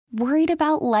Worried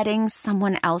about letting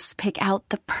someone else pick out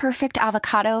the perfect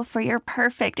avocado for your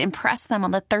perfect impress them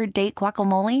on the third date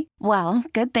guacamole? Well,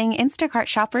 good thing Instacart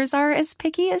shoppers are as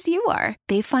picky as you are.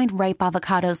 They find ripe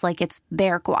avocados like it's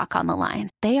their guac on the line.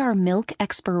 They are milk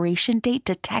expiration date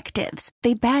detectives.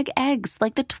 They bag eggs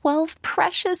like the 12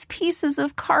 precious pieces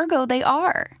of cargo they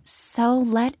are. So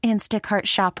let Instacart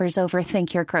shoppers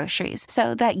overthink your groceries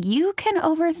so that you can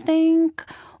overthink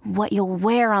what you'll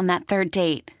wear on that third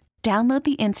date. Download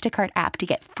the Instacart app to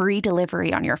get free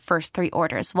delivery on your first 3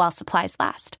 orders while supplies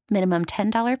last. Minimum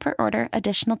 $10 per order.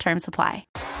 Additional terms apply.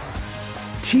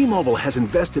 T-Mobile has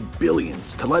invested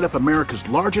billions to light up America's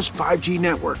largest 5G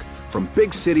network, from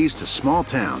big cities to small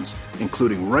towns,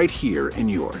 including right here in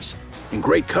yours. And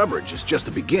great coverage is just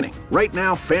the beginning. Right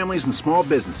now, families and small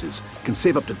businesses can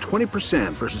save up to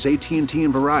 20% versus AT&T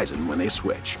and Verizon when they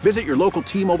switch. Visit your local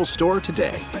T-Mobile store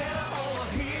today.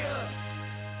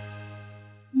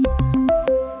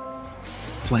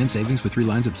 Plan savings with 3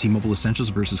 lines of T-Mobile Essentials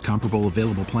versus comparable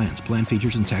available plans. Plan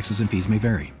features and taxes and fees may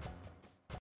vary.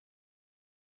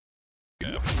 Are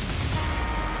you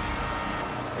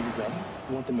ready?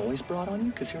 You want the noise brought on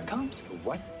you? Because here it comes.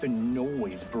 What? The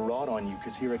noise brought on you,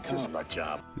 because here it comes. This is my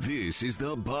job. This is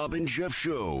the Bob and Jeff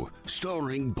Show,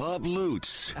 starring Bob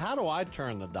Lutz. How do I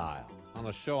turn the dial on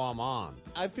a show I'm on?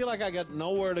 I feel like I got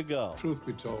nowhere to go. Truth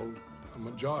be told, a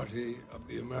majority of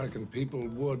the American people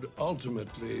would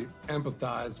ultimately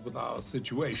empathize with our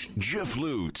situation. Jeff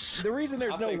Lutz. The reason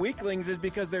there's no weaklings is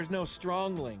because there's no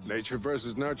stronglings. Nature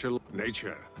versus nurture.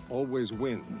 Nature always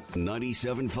wins.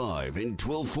 97.5 and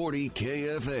 1240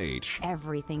 KFH.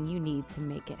 Everything you need to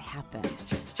make it happen.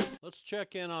 Let's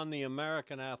check in on the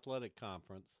American Athletic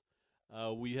Conference.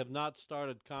 We have not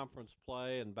started conference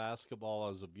play in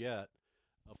basketball as of yet.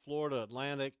 Florida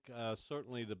Atlantic,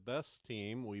 certainly the best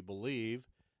team, we believe,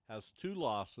 has 2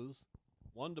 losses,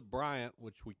 one to Bryant,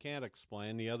 which we can't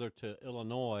explain, the other to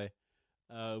Illinois,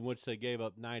 in which they gave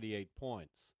up 98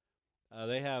 points.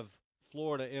 They have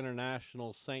Florida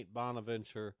International, St.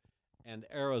 Bonaventure, and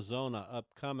Arizona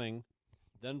upcoming,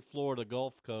 then Florida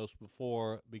Gulf Coast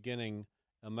before beginning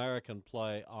American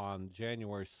play on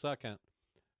January 2nd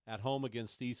at home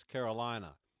against East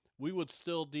Carolina. We would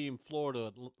still deem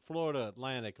Florida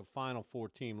Atlantic, a Final Four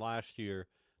team last year,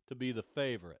 to be the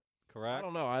favorite, correct? I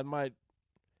don't know.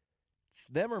 It's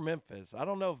them or Memphis. I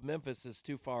don't know if Memphis is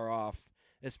too far off,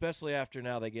 especially after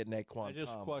now they get Naquan. I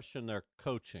just question their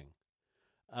coaching.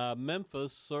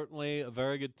 Memphis, certainly a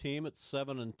very good team at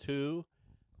 7-2.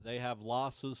 They have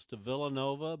losses to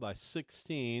Villanova by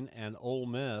 16 and Ole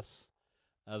Miss.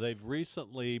 They've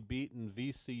recently beaten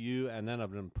VCU and then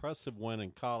an impressive win in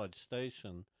College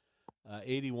Station.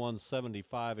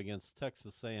 81-75 against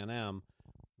Texas A&M.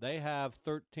 They have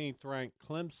 13th ranked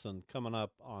Clemson coming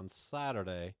up on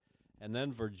Saturday, and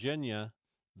then Virginia,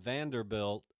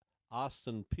 Vanderbilt,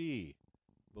 Austin Peay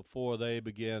before they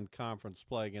begin conference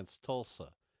play against Tulsa.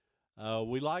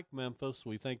 We like Memphis.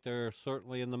 We think they're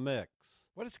certainly in the mix.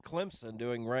 What is Clemson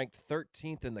doing ranked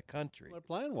 13th in the country? They're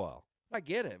playing well. I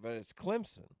get it, but it's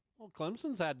Clemson. Well,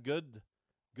 Clemson's had good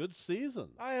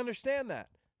seasons. I understand that.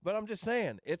 But I'm just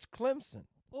saying, it's Clemson.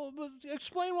 Well, but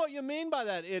explain what you mean by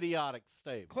that idiotic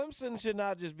statement. Clemson should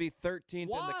not just be 13th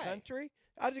Why? in the country.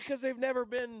 Because they've never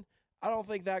been, I don't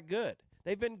think, that good.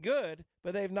 They've been good,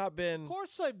 but they've not been. Of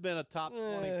course they've been a top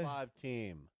 25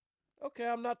 team. Okay,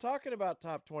 I'm not talking about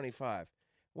top 25.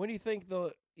 When do you think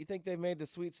they've made the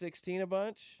Sweet 16 a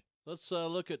bunch? Let's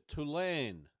look at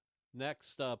Tulane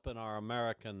next up in our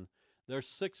American. They're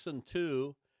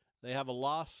 6-2. They have a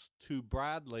loss to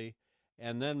Bradley.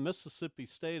 And then Mississippi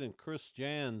State and Chris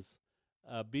Jans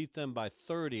beat them by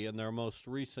 30 in their most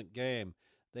recent game.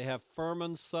 They have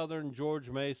Furman, Southern, George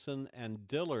Mason, and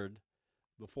Dillard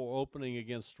before opening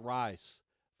against Rice.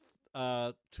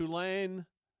 Tulane,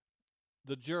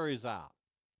 the jury's out.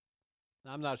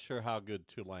 I'm not sure how good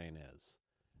Tulane is.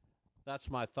 That's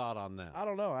my thought on that. I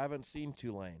don't know. I haven't seen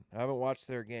Tulane. I haven't watched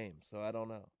their game, so I don't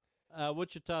know.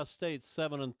 Wichita State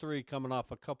 7-3, coming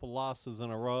off a couple losses in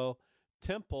a row.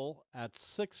 Temple at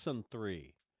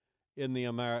 6-3 in the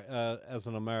as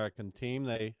an American team.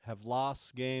 They have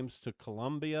lost games to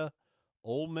Columbia,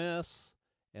 Ole Miss,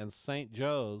 and St.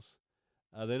 Joe's.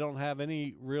 They don't have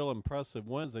any real impressive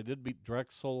wins. They did beat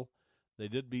Drexel. They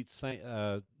did beat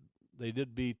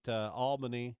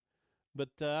Albany, but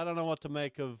I don't know what to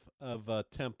make of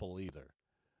Temple either.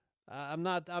 I'm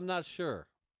not sure.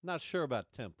 Not sure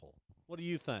about Temple. What do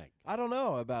you think? I don't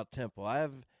know about Temple.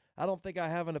 I don't think I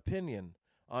have an opinion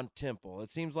on Temple. It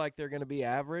seems like they're going to be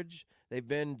average. They've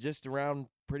been just around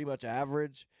pretty much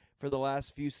average for the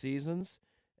last few seasons.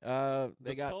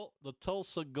 They got the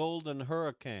Tulsa Golden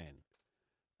Hurricane.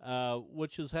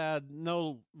 which has had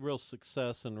no real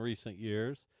success in recent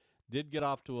years. Did get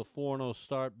off to a 4-0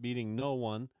 start, beating no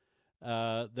one.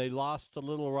 They lost to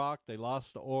Little Rock. They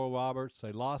lost to Oral Roberts.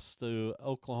 They lost to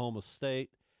Oklahoma State.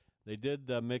 They did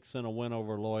mix in a win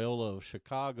over Loyola of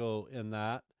Chicago in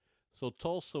that. So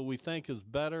Tulsa, we think, is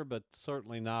better, but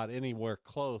certainly not anywhere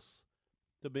close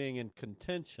to being in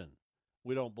contention.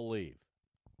 We don't believe.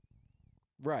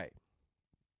 Right.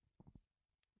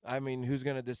 I mean, who's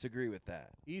going to disagree with that?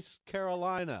 East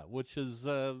Carolina, which is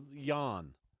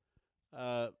yawn.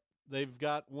 They've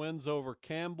got wins over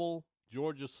Campbell,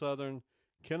 Georgia Southern,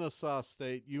 Kennesaw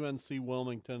State, UNC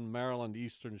Wilmington, Maryland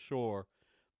Eastern Shore.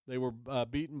 They were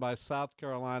beaten by South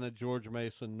Carolina, George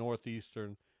Mason,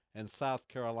 Northeastern, and South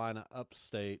Carolina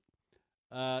Upstate.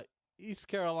 East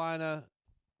Carolina,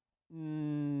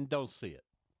 don't see it.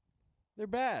 They're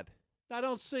bad. I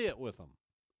don't see it with them.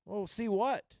 Well, see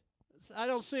what? I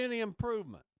don't see any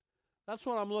improvement. That's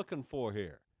what I'm looking for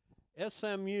here.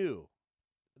 SMU,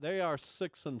 they are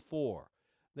 6-4.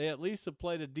 They at least have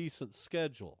played a decent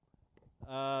schedule.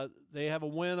 They have a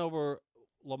win over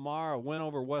Lamar, a win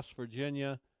over West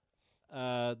Virginia.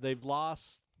 They've lost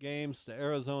games to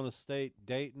Arizona State,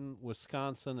 Dayton,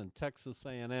 Wisconsin, and Texas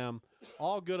A&M.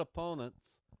 All good opponents.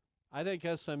 I think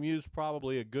SMU's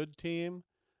probably a good team.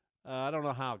 I don't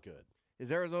know how good.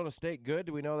 Is Arizona State good?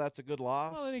 Do we know that's a good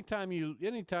loss? Well, anytime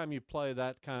you play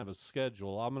that kind of a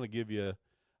schedule, I'm going to give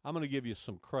you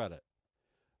some credit.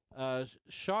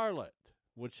 Charlotte,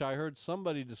 which I heard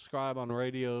somebody describe on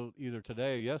radio either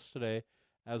today or yesterday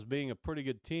as being a pretty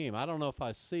good team. I don't know if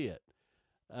I see it.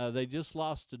 They just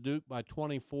lost to Duke by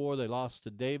 24. They lost to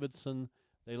Davidson.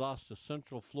 They lost to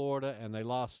Central Florida, and they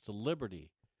lost to Liberty.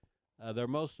 Their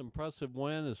most impressive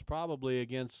win is probably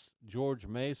against George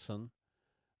Mason.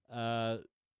 I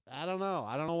don't know.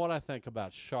 I don't know what I think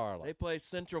about Charlotte. They play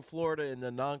Central Florida in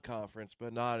the non-conference,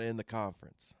 but not in the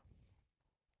conference.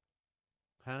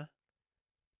 Huh?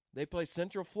 They play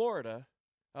Central Florida.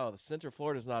 Oh, the Central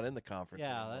Florida's not in the conference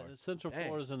anymore. Central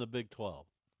Florida's in the Big 12.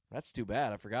 That's too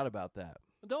bad. I forgot about that.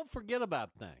 Don't forget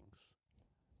about things.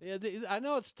 Yeah, I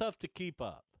know it's tough to keep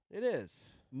up. It is.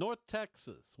 North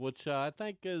Texas, which I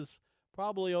think is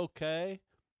probably okay.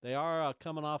 They are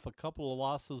coming off a couple of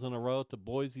losses in a row to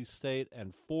Boise State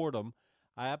and Fordham.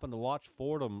 I happened to watch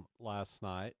Fordham last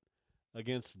night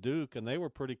against Duke, and they were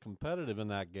pretty competitive in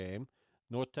that game.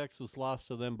 North Texas lost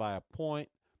to them by a point.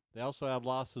 They also have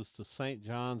losses to St.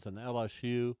 John's and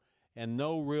LSU, and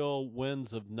no real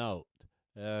wins of note,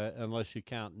 unless you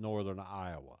count Northern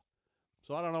Iowa.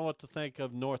 So I don't know what to think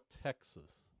of North Texas.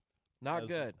 Not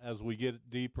good. As we get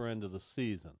deeper into the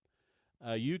season.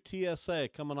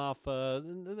 UTSA coming off,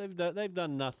 they've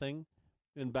done nothing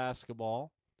in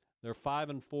basketball. They're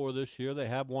 5-4 this year. They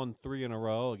have won 3 in a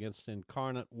row against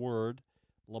Incarnate Word,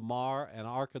 Lamar, and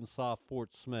Arkansas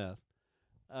Fort Smith.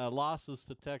 Losses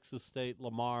to Texas State,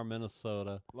 Lamar,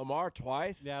 Minnesota. Lamar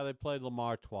twice? Yeah, they played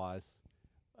Lamar twice.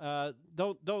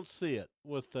 Don't see it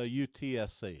with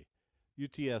UTSA.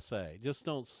 Just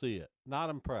don't see it.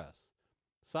 Not impressed.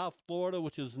 South Florida,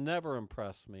 which has never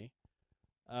impressed me.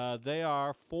 They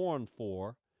are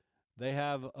 4-4. They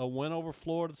have a win over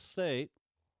Florida State,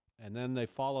 and then they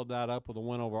followed that up with a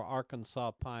win over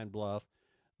Arkansas Pine Bluff.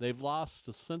 They've lost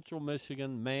to Central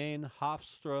Michigan, Maine,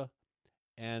 Hofstra,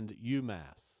 and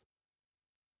UMass.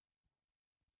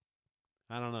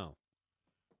 I don't know.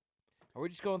 Are we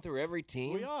just going through every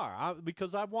team? We are,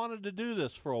 because I've wanted to do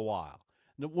this for a while.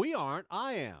 No, we aren't.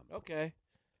 I am. Okay.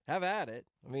 Have at it.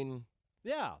 I mean,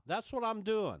 yeah, that's what I'm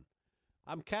doing.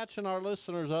 I'm catching our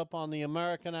listeners up on the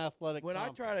American Athletic When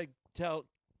Conference. I try to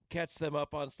catch them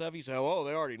up on stuff, you say, oh,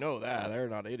 they already know that. They're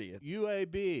not idiots.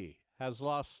 UAB has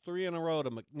lost 3 in a row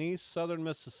to McNeese, Southern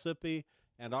Mississippi,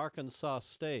 and Arkansas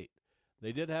State.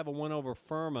 They did have a win over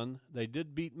Furman. They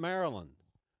did beat Maryland.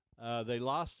 They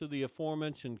lost to the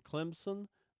aforementioned Clemson.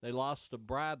 They lost to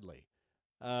Bradley.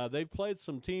 They've played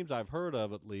some teams I've heard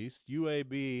of at least.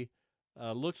 UAB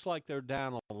looks like they're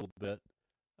down a little bit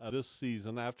this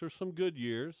season after some good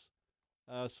years.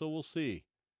 So we'll see.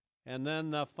 And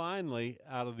then finally,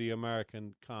 out of the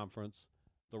American Conference,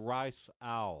 the Rice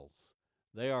Owls.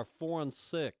 They are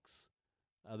 4-6.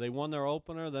 They won their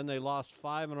opener, then they lost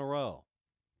 5 in a row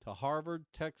to Harvard,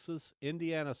 Texas,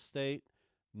 Indiana State,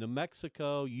 New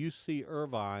Mexico, UC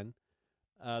Irvine.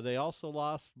 They also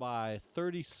lost by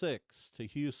 36 to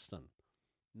Houston.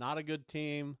 Not a good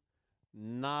team.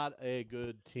 Not a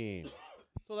good team.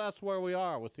 So that's where we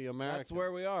are with the American. That's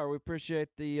where we are. We appreciate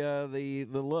the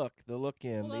look in, well, the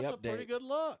update. That's a pretty good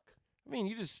look. I mean,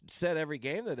 you just said every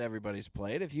game that everybody's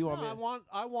played. If you want,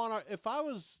 I want. If I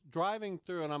was driving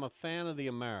through and I'm a fan of the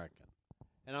American,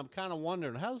 and I'm kind of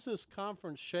wondering, how's this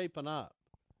conference shaping up?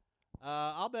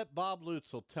 I'll bet Bob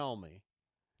Lutz will tell me,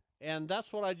 and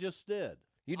that's what I just did.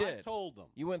 You did. I told them.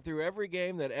 You went through every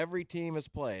game that every team has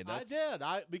played. I did.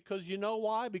 Because you know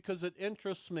why? Because it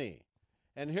interests me.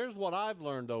 And here's what I've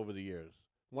learned over the years.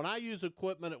 When I use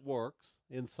equipment, it works.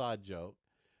 Inside joke.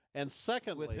 And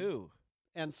secondly, With who?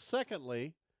 And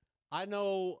secondly, I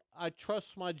know I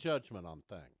trust my judgment on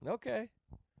things. Okay.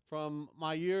 From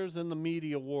my years in the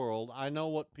media world, I know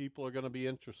what people are going to be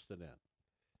interested in.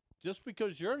 Just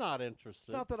because you're not interested.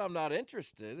 It's not that I'm not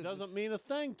interested. It doesn't mean a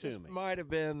thing to me. Might have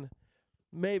been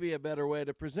maybe a better way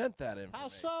to present that information. How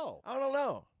so? I don't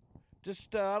know.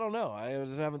 Just, I don't know. I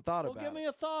just haven't thought about it. Well, give me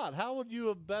a thought. How would you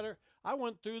have better? I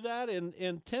went through that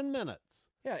in 10 minutes.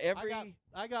 Yeah,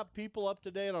 I got people up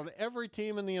to date on every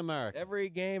team in the American. Every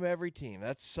game, every team.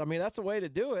 That's a way to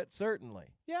do it, certainly.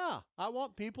 Yeah, I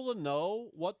want people to know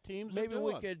what teams Maybe are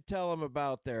doing. we could tell them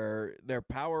about their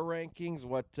power rankings,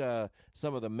 what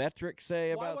some of the metrics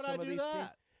say Why about would some I of do these that? teams.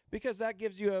 Because that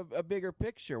gives you a bigger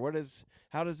picture.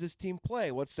 How does this team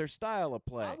play? What's their style of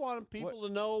play? I want people to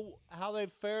know how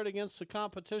they've fared against the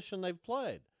competition they've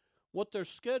played, what their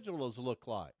schedules look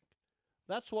like.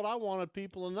 That's what I wanted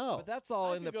people to know. But that's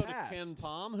all in the go past. To Ken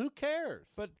Palm. Who cares?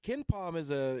 But Ken Palm is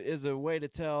a way to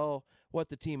tell what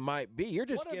the team might be. You're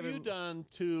just what have you done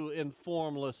to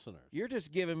inform listeners? You're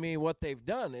just giving me what they've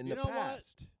done in the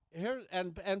past. What? Here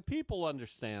and people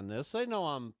understand this. They know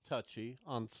I'm touchy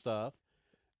on stuff.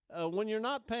 When you're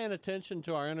not paying attention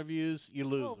to our interviews, you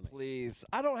lose me. Please.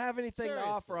 I don't have anything Seriously. to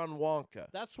offer on Wonka.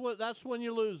 That's when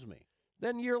you lose me.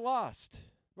 Then you're lost.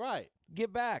 Right.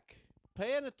 Get back.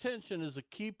 Paying attention is a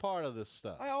key part of this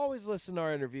stuff. I always listen to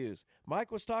our interviews. Mike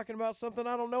was talking about something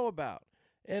I don't know about.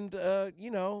 And,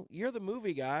 you're the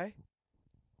movie guy.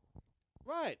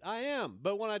 Right, I am.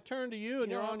 But when I turn to you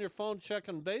and you're on your phone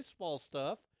checking baseball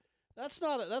stuff, that's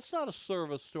not a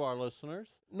service to our listeners.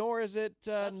 Nor is it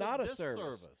not a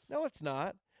service. No, it's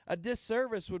not. A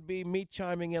disservice would be me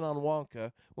chiming in on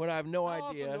Wonka when I have no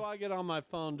idea. How often do I get on my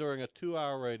phone during a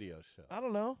 2-hour radio show? I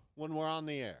don't know. When we're on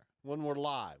the air, when we're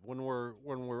live, when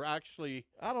we're actually.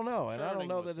 I don't know, and I don't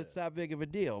know that it's that big of a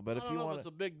deal. But I don't know if it's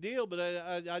a big deal, but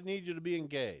I need you to be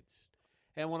engaged.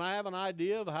 And when I have an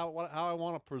idea of how I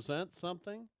want to present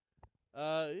something,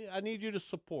 I need you to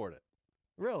support it.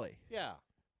 Really? Yeah.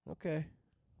 Okay.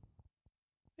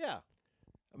 Yeah.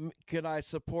 Could I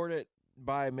support it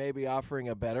by maybe offering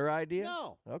a better idea?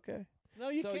 No. Okay. No,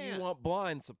 you can't. So can't. you want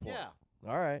blind support? Yeah.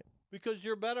 All right. Because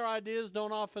your better ideas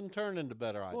don't often turn into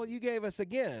better ideas. Well, you gave us,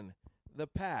 again, the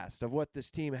past of what this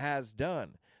team has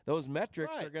done. Those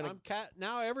metrics right. are going to...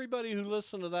 Now everybody who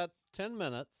listened to that 10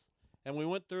 minutes, and we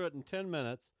went through it in 10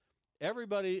 minutes,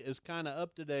 everybody is kind of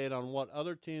up to date on what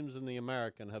other teams in the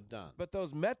American have done. But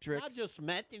those metrics, not just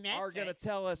are going to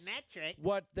tell us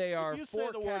what they are forecasting. If you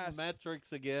say the word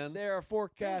metrics again, they are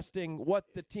forecasting what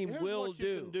the team will what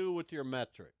you can do with your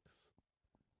metrics.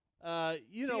 I'm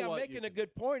making a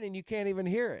good point, and you can't even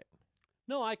hear it.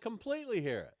 No, I completely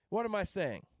hear it. What am I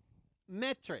saying?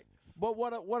 Metrics. But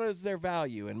what is their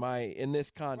value in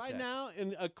this context? Right now,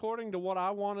 according to what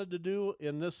I wanted to do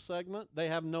in this segment, they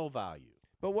have no value.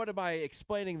 But what am I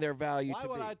explaining their value to be?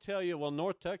 Why would I tell you, well,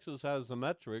 North Texas has the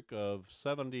metric of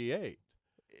 78?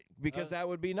 Because that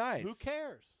would be nice. Who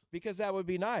cares? Because that would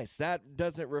be nice. That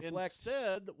doesn't reflect.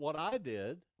 Instead, what I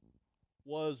did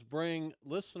was bring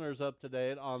listeners up to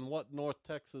date on what North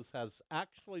Texas has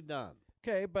actually done.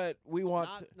 Okay, but we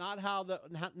want not how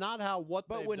what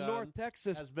but they've when done North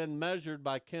Texas has been measured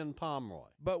by Ken Pomeroy.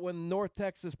 But when North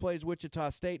Texas plays Wichita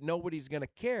State, nobody's going to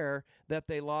care that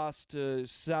they lost to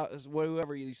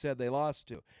whoever you said they lost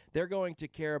to. They're going to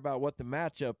care about what the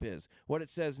matchup is, what it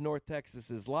says North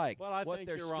Texas is like, what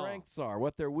their strengths are,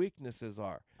 what their weaknesses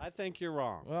are. I think you're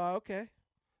wrong. Well, okay,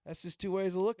 that's just two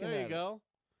ways of looking at it. There you go.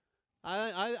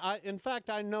 In fact,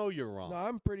 I know you're wrong. No,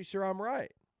 I'm pretty sure I'm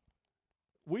right.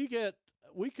 We could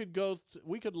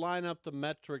line up the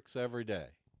metrics every day,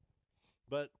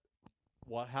 but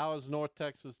how has North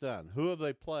Texas done? Who have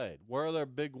they played? Where are their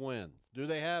big wins? Do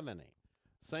they have any?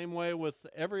 Same way with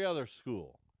every other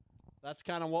school. That's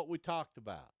kind of what we talked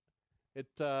about.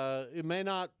 It may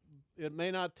not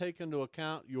take into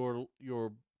account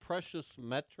your precious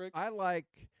metrics. I like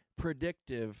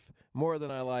predictive more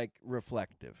than I like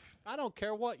reflective. I don't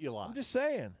care what you like. I'm just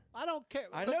saying. I don't care.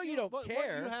 I know you don't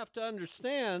care. What you have to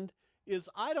understand is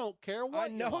I don't care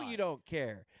what you like. I know you don't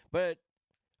care, but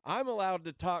I'm allowed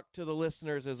to talk to the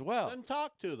listeners as well. Then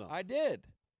talk to them. I did.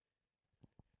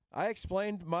 I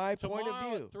explained my point of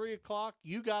Tomorrow view. at 3 o'clock,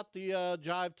 you got the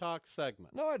Jive Talk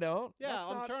segment. No, I don't. Yeah,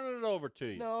 That's I'm not- turning it over to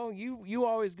you. No, you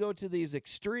always go to these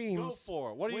extremes. Go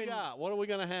for it. What do you got? What are we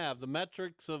going to have? The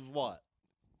metrics of what?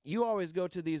 You always go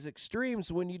to these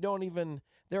extremes when you don't even.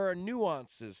 There are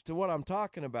nuances to what I'm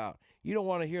talking about. You don't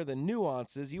want to hear the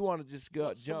nuances. You want to just go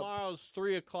What's jump. tomorrow's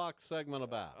 3 o'clock segment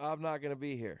about? I'm not going to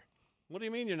be here. What do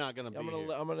you mean you're not going to be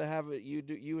here? I'm gonna have it.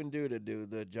 You and Duda do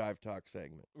the Jive Talk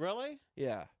segment. Really?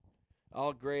 Yeah,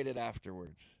 I'll grade it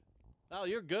afterwards. Oh,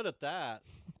 you're good at that.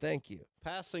 Thank you.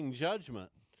 Passing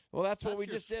judgment. Well, that's what That's we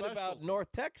your just did about specialty.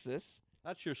 North Texas.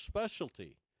 That's your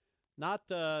specialty. Not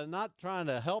trying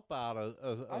to help out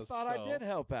a I thought I show. did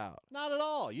help out. Not at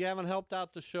all. You haven't helped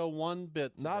out the show one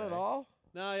bit today. Not at all.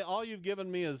 No, all you've given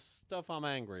me is stuff I'm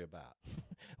angry about.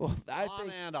 Well, On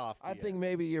and off. I the think air.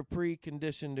 maybe you're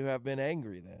preconditioned to have been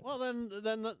angry then. Well,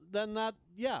 then that,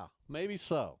 yeah, maybe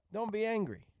so. Don't be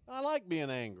angry. I like being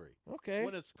angry. Okay.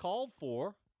 When it's called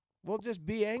for. Well, just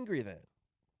be angry then.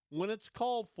 When it's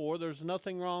called for, there's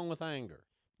nothing wrong with anger.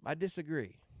 I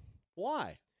disagree.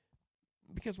 Why?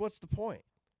 Because what's the point?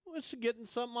 Well, it's getting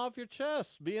something off your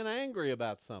chest, being angry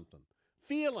about something,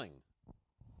 feeling.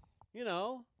 You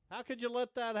know, how could you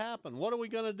let that happen? What are we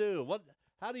going to do?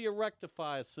 How do you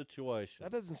rectify a situation?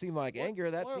 That doesn't seem like anger.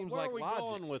 That seems where like are we logic.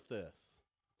 going with this?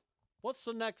 What's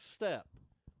the next step?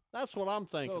 That's what I'm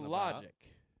thinking So about. logic.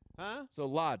 Huh? So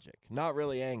logic, not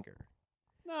really anger.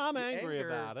 No, I'm angry Anger-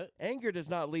 about it. Anger does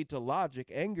not lead to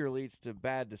logic. Anger leads to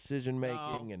bad decision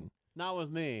making, No. and Not with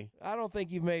me. I don't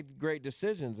think you've made great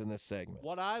decisions in this segment.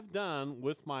 What I've done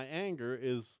with my anger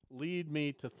is lead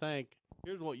me to think,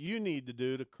 here's what you need to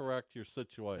do to correct your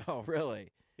situation. Oh,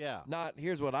 really? Yeah. Not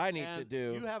here's what I need to And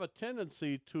do. You have a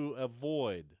tendency to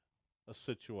avoid a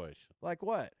situation. Like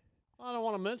what? I don't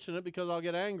want to mention it because I'll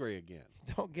get angry again.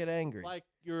 Don't get angry. Like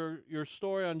your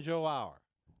story on Joe Hour.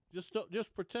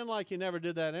 Just pretend like you never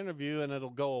did that interview and it'll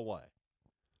go away.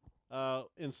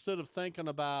 Instead of thinking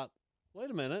about, wait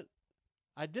a minute,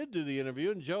 I did do the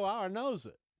interview and Joe Hour knows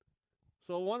it.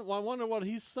 So I wonder what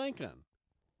he's thinking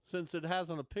since it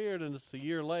hasn't appeared and it's a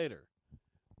year later.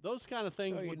 Those kind of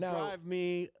things So you would know- drive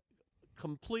me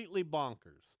completely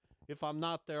bonkers if I'm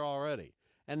not there already.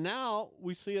 And now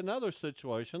we see another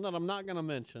situation that I'm not going to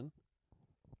mention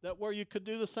that where you could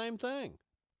do the same thing.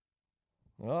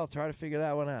 Well, I'll try to figure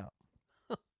that one out.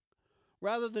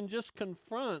 Rather than just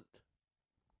confront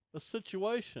a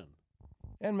situation.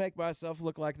 And make myself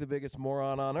look like the biggest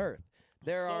moron on earth.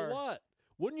 There So are what?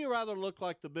 Wouldn't you rather look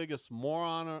like the biggest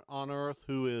moron on earth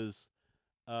who is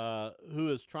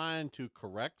trying to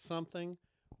correct something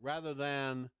rather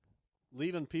than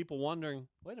leaving people wondering,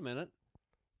 wait a minute,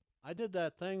 I did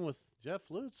that thing with Jeff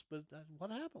Lutz, but what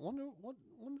happened? Wonder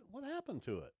what happened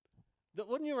to it?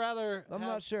 Wouldn't you rather I'm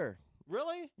not sure.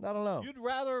 Really? I don't know. You'd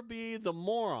rather be the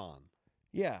moron.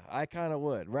 Yeah, I kind of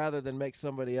would, rather than make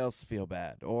somebody else feel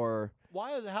bad. Or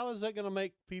How is that going to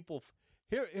make people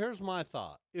here's my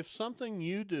thought. If something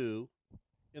you do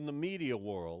in the media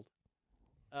world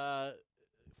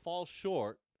falls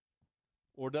short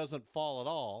or doesn't fall at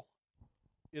all,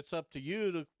 it's up to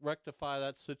you to rectify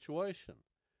that situation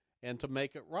and to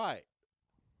make it right.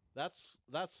 That's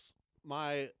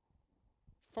my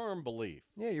firm belief.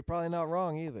 yeah, you're probably not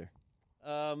wrong either.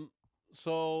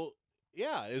 So,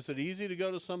 yeah, is it easy to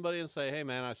go to somebody and say, hey,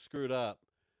 man, I screwed up.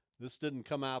 This didn't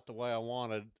come out the way I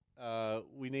wanted.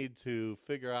 We need to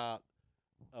figure out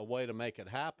a way to make it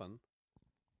happen.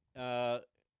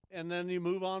 And then you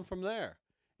move on from there.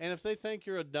 And if they think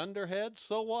you're a dunderhead,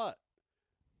 so what?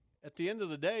 At the end of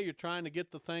the day, you're trying to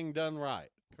get the thing done right,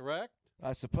 correct?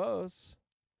 I suppose.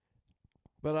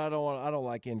 But I don't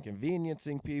like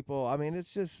inconveniencing people. I mean,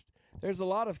 it's just there's a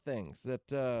lot of things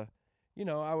that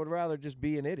I would rather just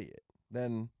be an idiot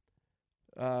than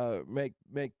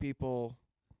make people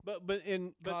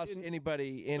cause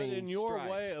anybody any But in your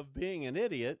strife. way of being an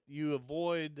idiot, you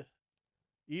avoid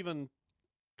even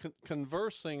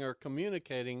conversing or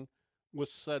communicating with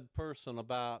said person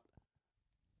about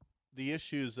the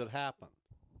issues that happen.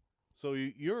 So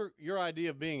your idea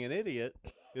of being an idiot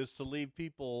is to leave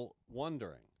people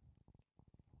wondering.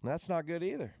 That's not good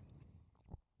either.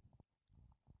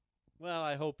 Well,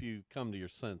 I hope you come to your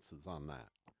senses on that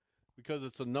because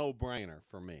it's a no-brainer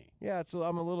for me. Yeah,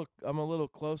 I'm a little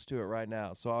close to it right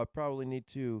now, so I probably need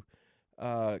to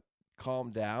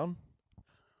calm down,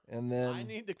 and then I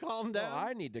need to calm down. No,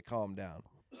 I need to calm down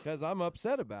because I'm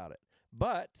upset about it.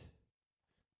 But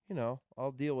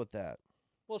I'll deal with that.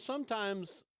 Well, sometimes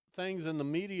things in the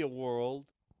media world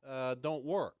don't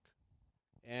work,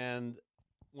 and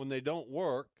when they don't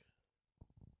work,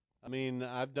 I mean,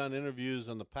 I've done interviews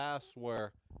in the past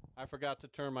where I forgot to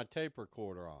turn my tape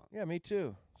recorder on. Yeah, me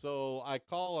too. So I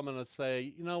call them and I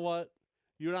say, you know what?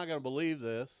 You're not going to believe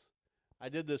this. I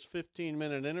did this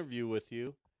 15-minute interview with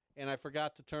you, and I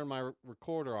forgot to turn my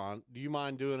recorder on. Do you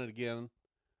mind doing it again?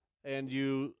 And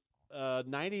you,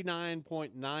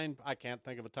 99.9, I can't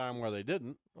think of a time where they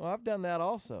didn't. Well, I've done that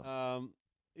also.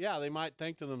 Yeah, they might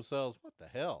think to themselves, what the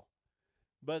hell?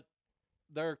 But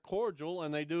they're cordial,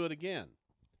 and they do it again.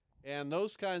 And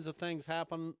those kinds of things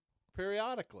happen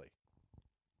periodically.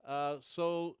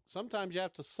 So sometimes you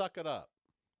have to suck it up.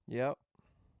 Yep,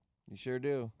 you sure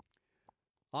do.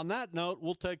 On that note,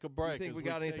 we'll take a break. You think we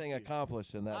got anything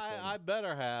accomplished in that segment? I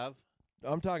better have.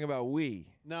 I'm talking about we.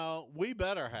 No, we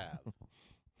better have.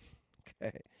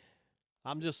 Okay.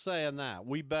 I'm just saying that.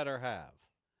 We better have.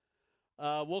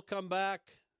 We'll come back.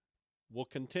 We'll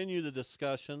continue the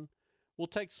discussion. We'll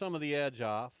take some of the edge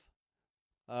off.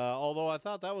 Although I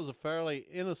thought that was a fairly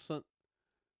innocent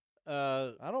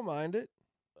I don't mind it.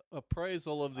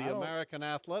 Appraisal of the American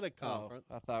Athletic Conference.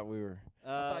 I thought we were.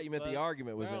 I thought you meant the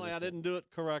argument was apparently innocent. I didn't do it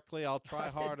correctly. I'll try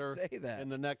harder say that. in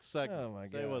the next segment. Oh, my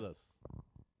Stay God. with us.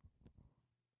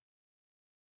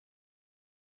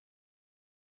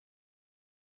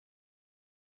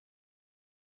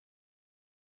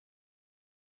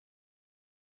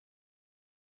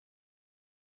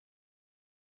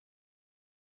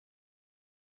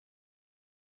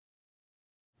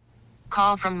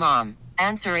 Call from mom.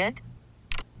 Answer it.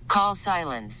 Call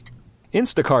silenced.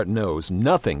 Instacart knows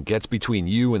nothing gets between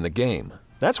you and the game.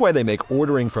 That's why they make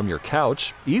ordering from your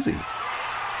couch easy.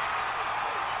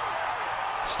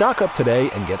 Stock up today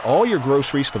and get all your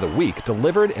groceries for the week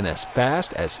delivered in as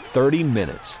fast as 30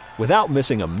 minutes without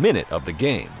missing a minute of the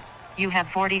game. You have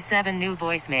 47 new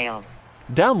voicemails.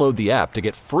 Download the app to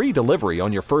get free delivery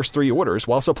on your first 3 orders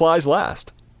while supplies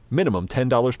last. Minimum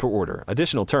 $10 per order.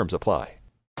 Additional terms apply.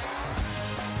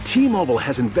 T-Mobile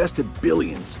has invested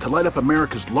billions to light up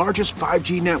America's largest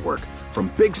 5G network, from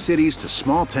big cities to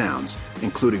small towns,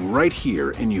 including right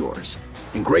here in yours.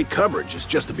 And great coverage is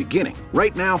just the beginning.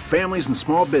 Right now, families and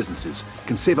small businesses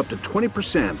can save up to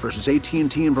 20% versus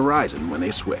AT&T and Verizon when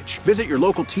they switch. Visit your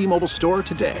local T-Mobile store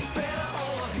today.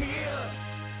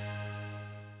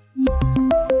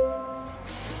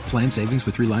 Plan savings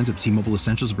with 3 lines of T-Mobile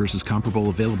Essentials versus comparable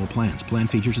available plans. Plan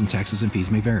features and taxes and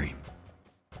fees may vary.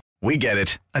 We get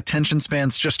it. Attention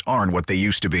spans just aren't what they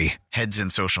used to be. Heads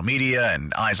in social media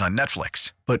and eyes on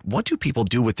Netflix. But what do people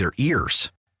do with their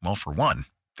ears? Well, for one,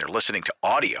 they're listening to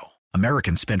audio.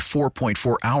 Americans spend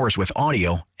 4.4 hours with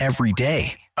audio every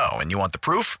day. Oh, and you want the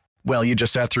proof? Well, you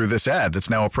just sat through this ad that's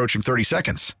now approaching 30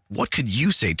 seconds. What could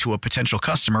you say to a potential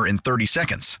customer in 30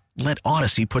 seconds? Let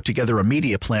Odyssey put together a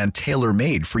media plan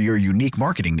tailor-made for your unique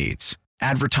marketing needs.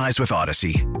 Advertise with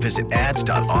Odyssey. Visit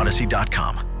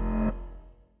ads.odyssey.com.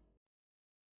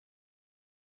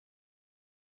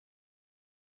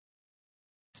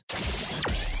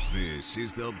 This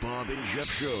is the Bob and Jeff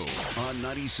Show on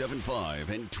 97.5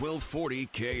 and 1240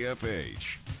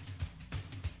 KFH.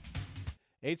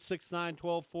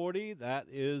 869-1240, that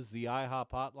is the IHOP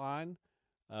hotline.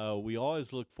 We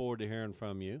always look forward to hearing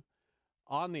from you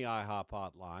on the IHOP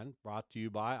hotline, brought to you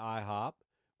by IHOP,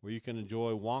 where you can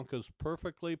enjoy Wonka's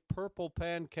Perfectly Purple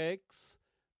Pancakes.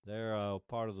 They're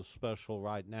part of the special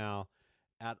right now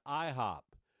at IHOP.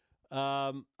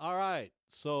 All right,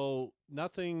 so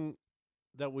nothing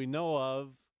that we know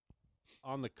of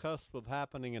on the cusp of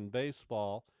happening in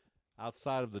baseball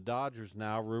outside of the Dodgers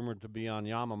now, rumored to be on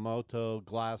Yamamoto,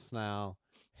 Glasnow,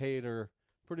 Hader,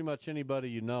 pretty much anybody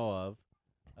you know of.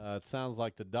 It sounds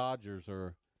like the Dodgers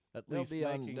are at least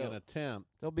making an attempt.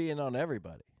 They'll be in on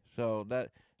everybody. So that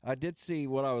I did see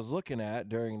what I was looking at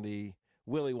during the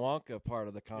Willy Wonka part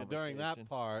of the conversation. During that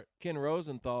part, Ken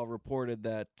Rosenthal reported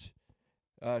that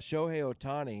Shohei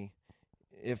Ohtani,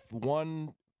 if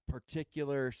one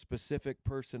particular specific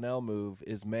personnel move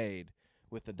is made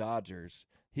with the Dodgers,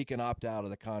 he can opt out of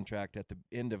the contract at the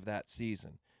end of that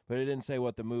season. But it didn't say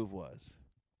what the move was.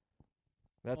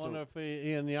 I wonder if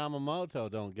he and Yamamoto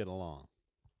don't get along.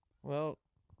 Well,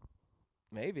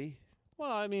 maybe.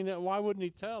 Well, I mean, why wouldn't he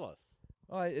tell us?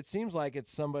 Well, it seems like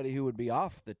it's somebody who would be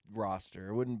off the roster.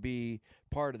 It wouldn't be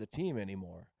part of the team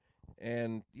anymore.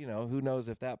 And, you know, who knows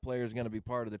if that player is going to be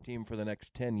part of the team for the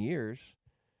next 10 years.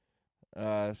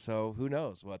 So who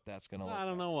knows what that's going to look like. I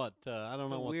don't know what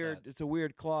it's a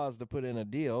weird clause to put in a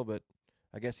deal, but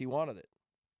I guess he wanted it.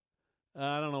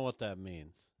 I don't know what that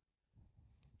means.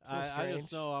 I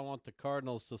just know I want the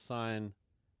Cardinals to sign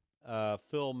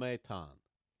Phil Maton.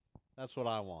 That's what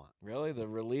I want. Really? The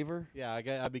reliever? Yeah,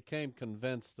 I became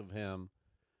convinced of him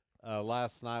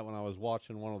last night when I was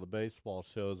watching one of the baseball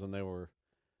shows, and they were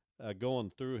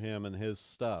going through him and his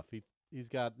stuff. He's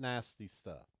got nasty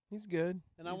stuff. He's good.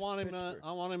 And I want him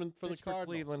for the Cardinals. For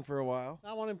Cleveland for a while.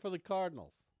 I want him for the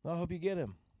Cardinals. I hope you get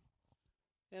him.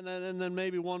 And then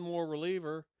maybe one more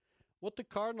reliever. What the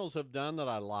Cardinals have done that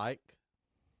I like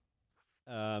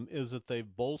is that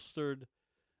they've bolstered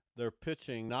their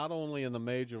pitching not only in the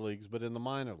major leagues but in the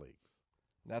minor leagues.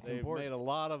 That's they've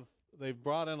important. They've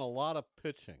brought in a lot of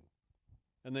pitching,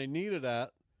 and they needed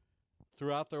that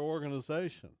throughout their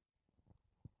organization.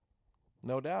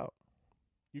 No doubt.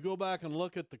 You go back and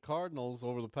look at the Cardinals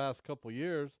over the past couple of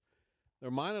years,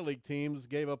 their minor league teams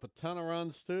gave up a ton of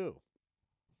runs too.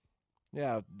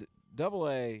 Yeah,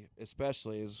 Double-A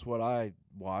especially is what I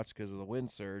watched because of the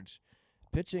wind surge.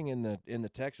 Pitching in the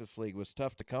Texas League was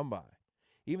tough to come by.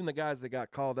 Even the guys that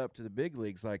got called up to the big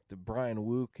leagues, like the Brian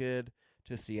Wu kid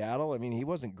to Seattle, I mean, he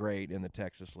wasn't great in the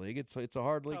Texas League. It's a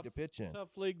hard league to pitch in.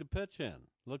 Tough league to pitch in.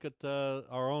 Look at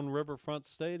our own Riverfront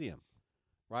Stadium.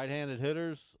 Right-handed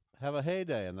hitters have a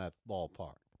heyday in that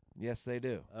ballpark. Yes, they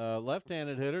do.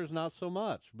 Left-handed hitters, not so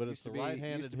much, but it's the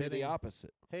right-handed hitting the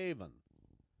opposite. haven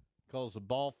because the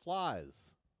ball flies.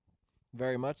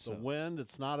 Very much so. The wind,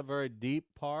 it's not a very deep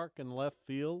park in left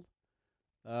field,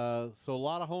 so a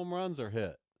lot of home runs are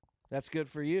hit. That's good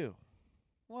for you.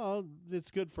 Well,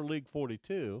 it's good for League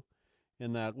 42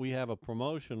 in that we have a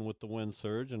promotion with the Wind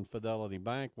Surge and Fidelity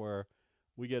Bank where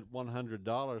we get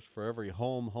 $100 for every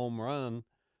home run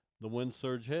the Wind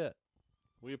Surge hit.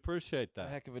 We appreciate that. A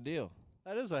heck of a deal.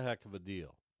 That is a heck of a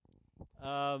deal.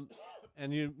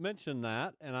 And you mentioned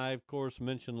that, and I, of course,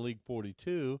 mentioned League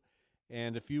 42.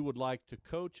 And if you would like to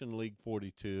coach in League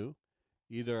 42,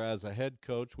 either as a head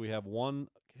coach, we have one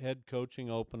head coaching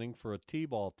opening for a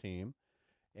T-ball team,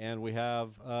 and we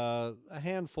have a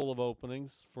handful of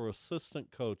openings for assistant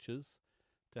coaches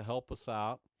to help us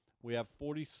out. We have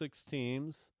 46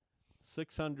 teams,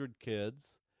 600 kids,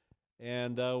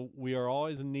 and we are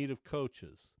always in need of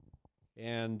coaches.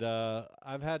 And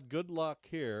I've had good luck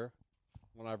here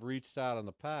when I've reached out in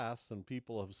the past, and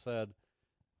people have said,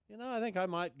 I think I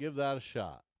might give that a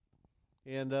shot.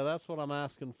 And that's what I'm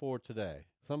asking for today.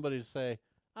 Somebody to say,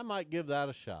 I might give that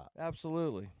a shot.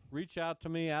 Absolutely. Reach out to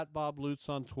me at Bob Lutz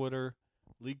on Twitter,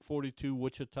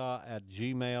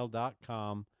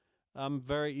 League42Wichita@gmail.com. I'm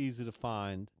very easy to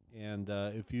find. And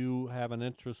if you have an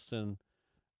interest in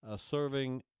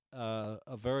serving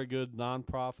a very good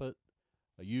nonprofit,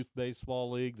 a youth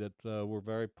baseball league that we're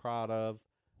very proud of,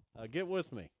 get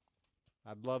with me.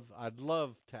 I'd love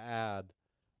to add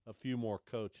a few more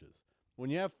coaches. When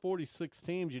you have 46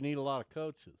 teams, you need a lot of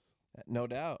coaches. No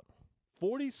doubt.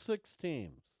 46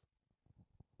 teams.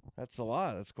 That's a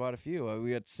lot. That's quite a few.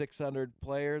 We had 600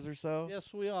 players or so?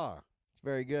 Yes, we are. It's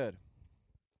very good.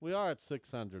 We are at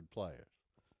 600 players.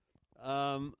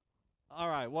 All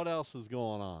right, what else is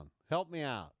going on? Help me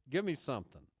out. Give me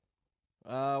something.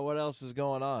 What else is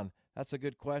going on? That's a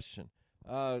good question.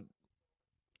 All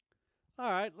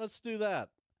right, let's do that.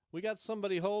 We got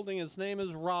somebody holding. His name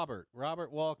is Robert.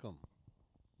 Robert, welcome.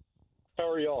 How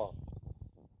are y'all?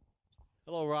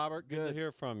 Hello, Robert. Good to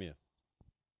hear from you.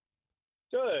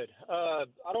 Good. I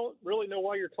don't really know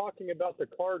why you're talking about the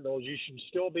Cardinals. You should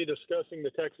still be discussing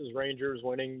the Texas Rangers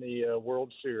winning the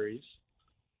World Series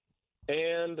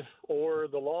or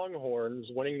the Longhorns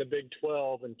winning the Big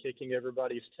 12 and kicking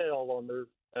everybody's tail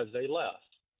as they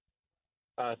left.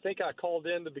 I think I called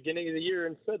in the beginning of the year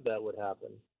and said that would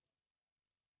happen.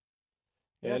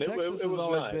 Yeah, and Texas it has was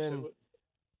always nice. been.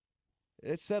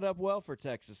 It's set up well for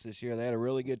Texas this year. They had a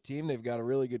really good team. They've got a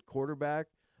really good quarterback,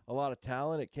 a lot of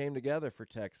talent. It came together for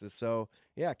Texas. So,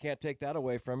 yeah, I can't take that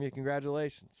away from you.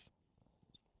 Congratulations.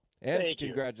 And Thank you.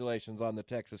 Congratulations on the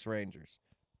Texas Rangers.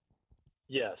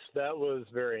 Yes, that was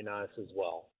very nice as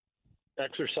well.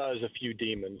 Exercise a few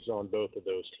demons on both of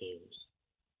those teams.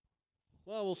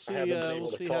 Well, we'll see. I haven't been able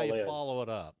We'll to see call how you in. follow it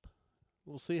up.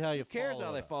 We'll see how you Who cares follow how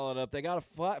it they up. follow it up? They got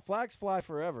flags fly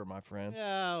forever, my friend.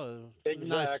 Yeah, Exactly.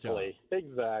 nice job.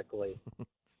 Exactly.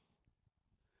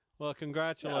 Well,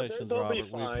 congratulations, they'll be Robert.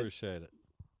 We fine. appreciate it.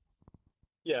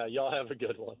 Yeah, y'all have a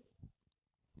good one.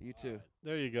 You too.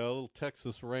 There you go, little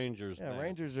Texas Rangers. Yeah, day.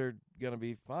 Rangers are going to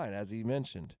be fine, as he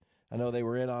mentioned. I know they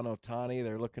were in on Ohtani.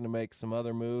 They're looking to make some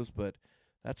other moves, but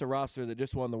that's a roster that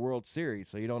just won the World Series,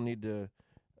 so you don't need to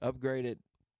upgrade it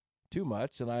too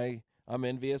much. And I'm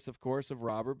envious, of course, of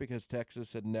Robert because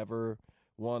Texas had never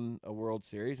won a World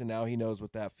Series, and now he knows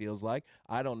what that feels like.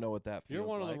 I don't know what that feels like.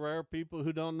 You're one of the rare people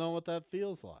who don't know what that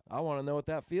feels like. I want to know what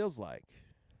that feels like.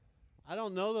 I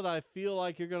don't know that I feel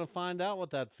like you're going to find out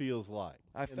what that feels like.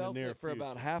 I felt it for future.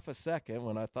 about half a second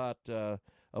when I thought a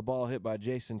ball hit by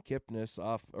Jason Kipnis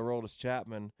off Aroldis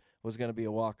Chapman was going to be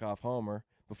a walk-off homer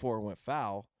before it went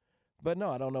foul. But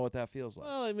no, I don't know what that feels like.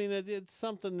 Well, I mean, it's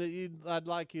something that I'd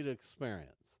like you to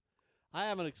experience. I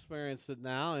haven't experienced it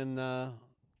now in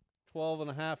 12 and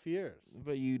a half years.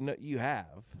 But you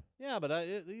have. Yeah, but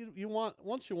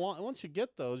once you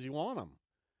get those, you want them.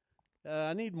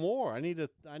 I need more. I need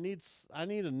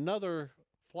another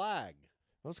flag.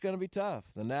 Well, it's going to be tough.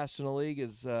 The National League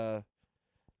is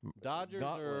Dodgers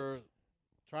are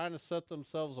trying to set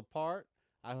themselves apart.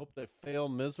 I hope they fail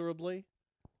miserably.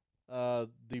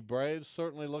 The Braves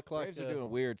certainly look like Braves are doing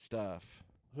weird stuff.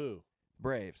 Who?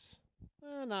 Braves.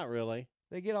 Not really.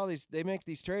 They get all these. They make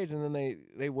these trades and then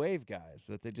they waive guys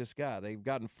that they just got. They've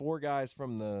gotten 4 guys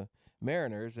from the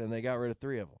Mariners and they got rid of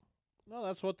 3 of them. No,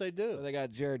 that's what they do. So they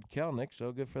got Jared Kelenic,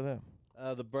 so good for them.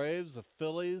 The Braves, the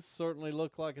Phillies certainly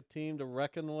look like a team to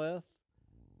reckon with.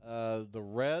 The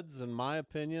Reds, in my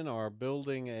opinion, are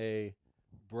building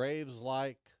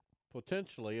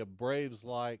potentially a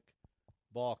Braves-like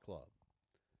ball club.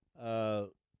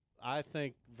 I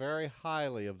think very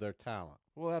highly of their talent.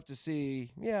 We'll have to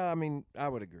see. Yeah, I mean, I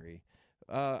would agree.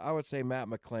 I would say Matt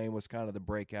McClain was kind of the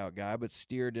breakout guy, but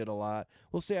Steer did a lot.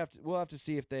 We'll have to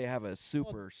see if they have a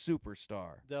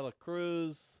superstar. De La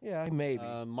Cruz. Yeah, maybe.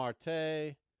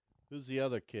 Marte. Who's the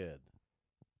other kid?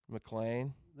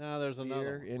 McClain. No, there's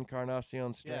another one.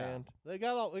 Encarnacion Stand.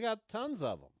 Yeah, we got tons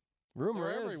of them.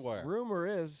 They're everywhere. Rumor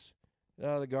is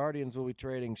the Guardians will be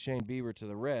trading Shane Bieber to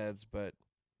the Reds, but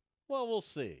we'll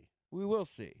see. We will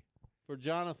see. For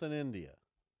Jonathan India.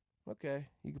 Okay,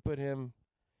 you can put him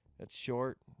at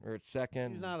short or at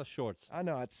second. He's not a shortstop. I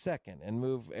know, at second, and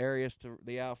move Arias to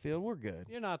the outfield. We're good.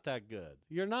 You're not that good.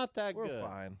 We're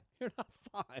fine. You're not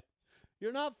fine.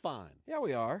 You're not fine. Yeah,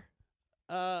 we are.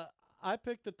 I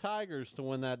picked the Tigers to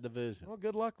win that division. Well,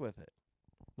 good luck with it.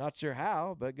 Not sure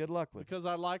how, but good luck with it. Because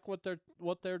I like what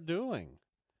they're doing.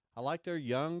 I like their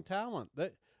young talent.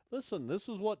 Listen, this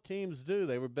is what teams do.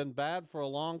 They've been bad for a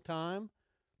long time.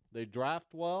 They draft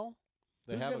well.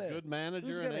 They have a good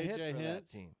manager in A.J.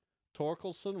 Hinch.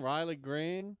 Torkelson, Riley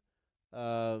Green,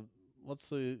 what's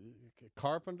the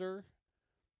Carpenter?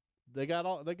 They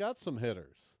got some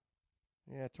hitters.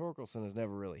 Yeah, Torkelson has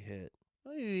never really hit.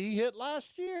 He hit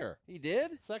last year. He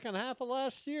did? Second half of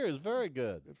last year is very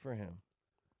good. Good for him.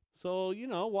 So,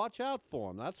 watch out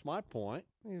for him. That's my point.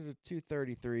 He's a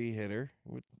 233 hitter.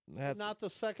 That's not the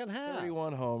second half.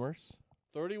 31 homers.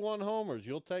 31 homers.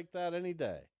 You'll take that any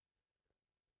day.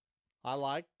 I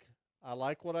like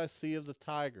what I see of the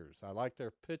Tigers. I like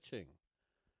their pitching.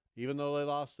 Even though they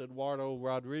lost Eduardo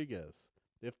Rodriguez.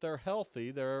 If they're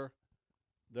healthy, they're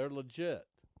legit.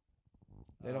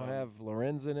 They don't have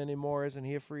Lorenzen anymore. Isn't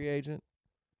he a free agent?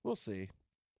 We'll see.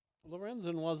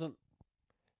 Lorenzen went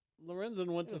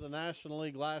to the National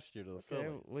League last year to the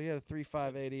Phillies. Well, he had a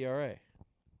 3.58 ERA.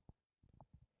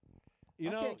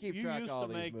 You used to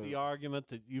make the argument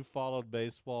that you followed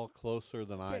baseball closer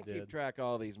than I did. Keep track of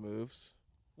all these moves.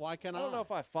 Why can I? I don't know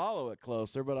if I follow it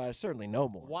closer, but I certainly know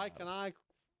more. Why can I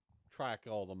track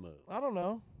all the moves? I don't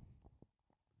know.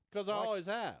 Because I always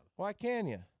have. Why can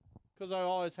you? Because I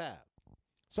always have.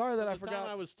 Sorry that I forgot. Time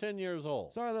I was 10 years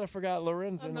old. Sorry that I forgot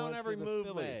Lorenzen. I've known every move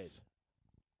Phillies. made.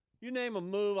 You name a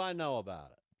move, I know about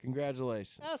it.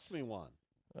 Congratulations. Ask me one.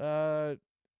 No,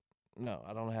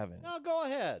 I don't have any. No, go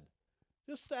ahead.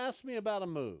 Just ask me about a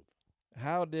move.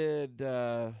 How did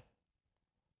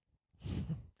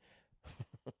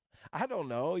I don't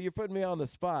know. You're putting me on the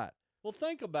spot. Well,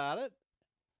 think about it,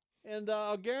 and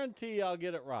I'll guarantee I'll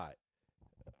get it right.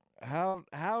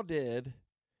 How did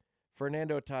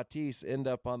Fernando Tatis end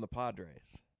up on the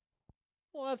Padres?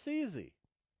 Well, that's easy.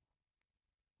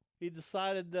 He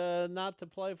decided not to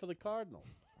play for the Cardinals.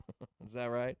 Is that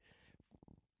right?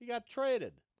 He got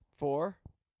traded. For?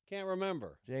 Can't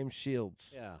remember. James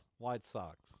Shields. Yeah, White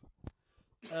Sox.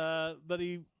 But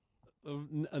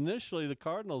initially the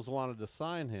Cardinals wanted to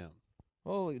sign him.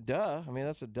 Well, duh. I mean,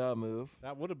 that's a duh move.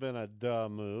 That would have been a duh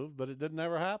move, but it didn't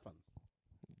ever happen.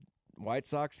 White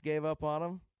Sox gave up on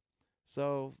him.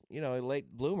 So, a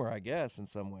late bloomer, I guess, in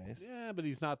some ways. Yeah, but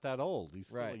he's not that old. He's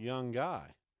still a young guy.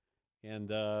 And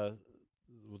the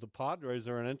Padres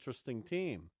are an interesting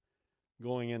team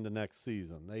going into next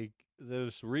season.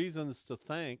 There's reasons to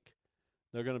think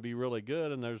they're going to be really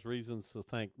good, and there's reasons to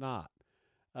think not.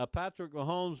 Patrick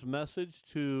Mahomes' message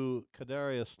to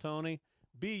Kadarius Toney,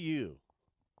 be you.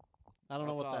 I don't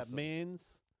know what that means.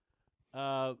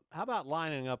 How about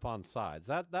lining up on sides?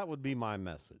 That would be my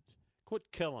message. Quit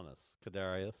killing us,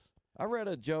 Kadarius. I read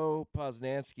a Joe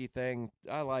Posnanski thing.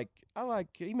 I like.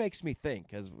 He makes me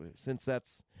think, since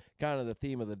that's kind of the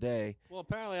theme of the day. Well,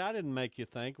 apparently I didn't make you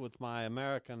think with my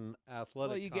American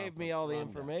Athletic. Well, you gave me all the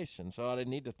information, so I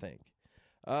didn't need to think.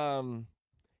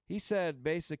 He said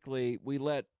basically we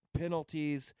let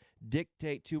penalties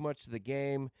dictate too much of the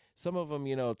game. Some of them,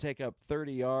 take up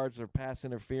 30 yards or pass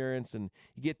interference, and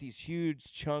you get these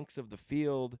huge chunks of the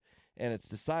field, and it's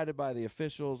decided by the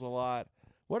officials a lot.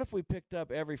 What if we picked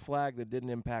up every flag that didn't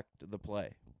impact the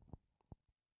play?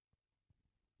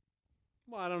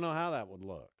 Well, I don't know how that would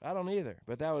look. I don't either,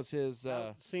 but that was his...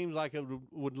 That seems like it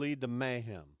would lead to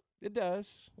mayhem. It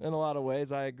does, in a lot of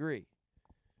ways, I agree.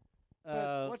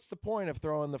 But what's the point of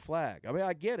throwing the flag? I mean,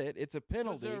 I get it. It's a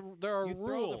penalty. There are you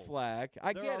rules. Throw the flag.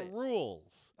 I get it. There are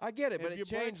rules. I get it, but if it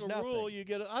changed you break a nothing. rule, you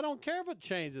get it. I don't care if it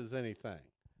changes anything.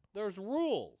 There's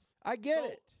rules. I get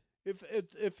it.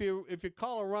 If you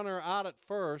call a runner out at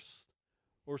first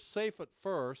or safe at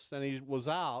first, and he was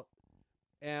out,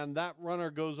 and that runner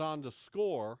goes on to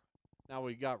score, now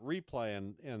we got replay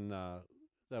and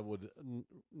that would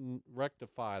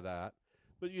rectify that.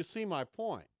 But you see my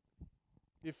point.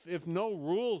 If no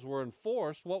rules were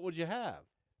enforced, what would you have?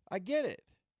 I get it.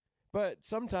 But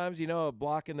sometimes, a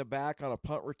block in the back on a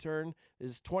punt return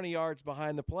is 20 yards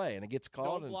behind the play, and it gets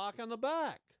called. Don't block in the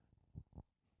back.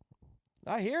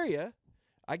 I hear you.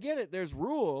 I get it. There's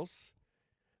rules.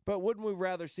 But wouldn't we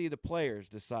rather see the players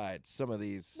decide some of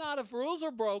these? Not if rules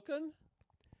are broken.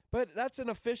 But that's an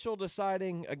official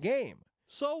deciding a game.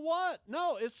 So what?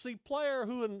 No, it's the player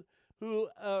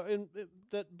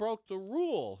that broke the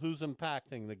rule who's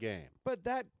impacting the game. But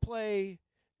that play,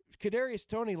 Kadarius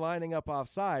Toney lining up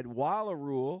offside while a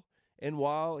rule and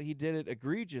while he did it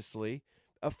egregiously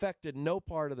affected no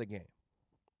part of the game.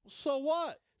 So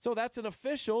what? So that's an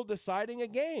official deciding a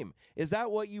game. Is that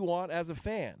what you want as a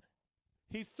fan?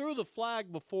 He threw the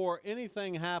flag before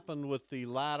anything happened with the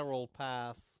lateral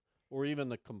pass or even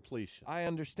the completion. I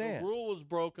understand. The rule was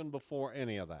broken before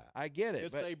any of that. I get it.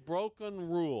 It's a broken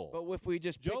rule. But if we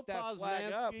just pick that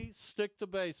flag up, stick to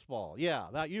baseball. Yeah,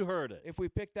 that you heard it. If we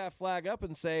pick that flag up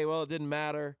and say, well, it didn't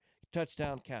matter,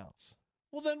 touchdown counts.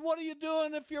 Well, then what are you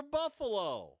doing if you're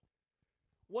Buffalo?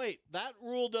 Wait, that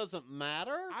rule doesn't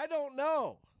matter? I don't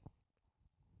know.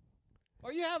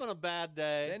 Are you having a bad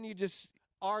day? Then you just...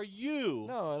 Are you?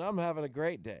 No, and I'm having a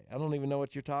great day. I don't even know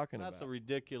what you're talking about. That's a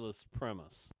ridiculous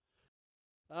premise.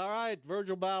 All right,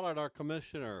 Virgil Ballard, our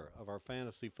commissioner of our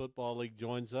Fantasy Football League,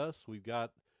 joins us. We've got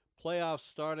playoffs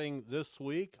starting this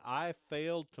week. I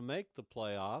failed to make the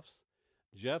playoffs.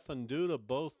 Jeff and Duda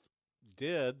both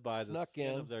did by the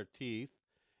skin of their teeth,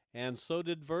 and so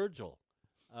did Virgil,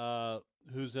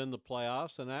 who's in the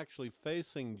playoffs and actually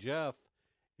facing Jeff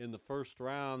in the first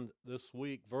round this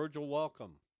week. Virgil,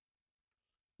 welcome.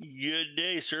 Good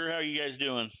day, sir. How are you guys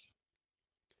doing?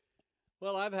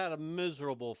 Well, I've had a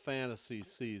miserable fantasy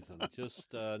season.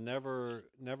 Just never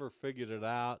figured it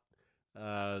out.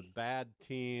 Bad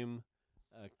team.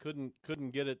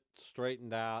 Couldn't get it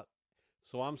straightened out.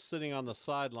 So I'm sitting on the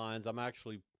sidelines. I'm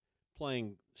actually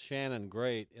playing Shannon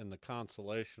Great in the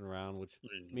consolation round, which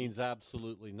means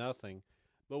absolutely nothing.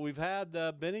 But we've had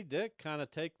Benny Dick kind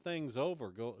of take things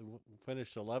over.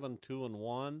 Finish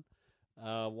 11-2-1.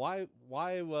 Why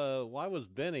was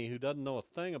Benny, who doesn't know a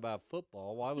thing about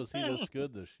football, why was he this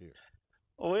good this year?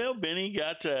 Well, Benny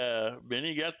got the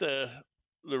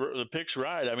picks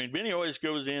right. I mean, Benny always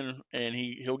goes in and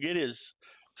he'll get his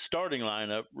starting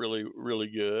lineup really,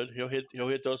 really good. He'll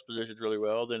hit those positions really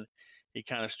well. Then he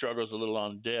kind of struggles a little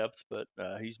on depth, but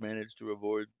he's managed to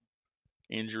avoid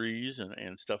injuries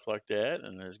and stuff like that,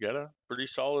 and has got a pretty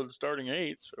solid starting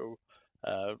 8. So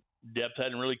depth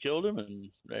hadn't really killed him,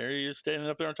 and there he is standing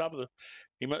up there on top of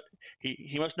he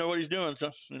must know what he's doing.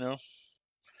 So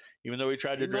even though he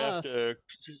tried to draft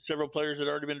several players that had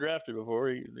already been drafted before,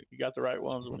 he got the right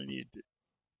ones when he needed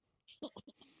to.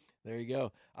 There you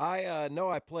go. I know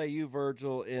I play you,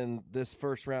 Virgil, in this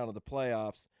first round of the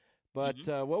playoffs, but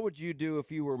what would you do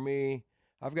if you were me?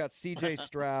 I've got C.J.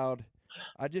 Stroud.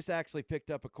 I just actually picked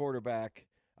up a quarterback.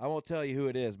 I won't tell you who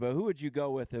it is, but who would you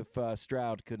go with if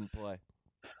Stroud couldn't play?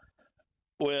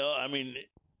 Well, I mean,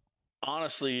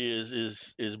 honestly,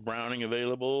 is Browning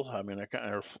available? I mean,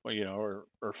 or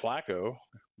Flacco.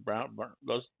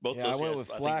 Both yeah, those I went guys, with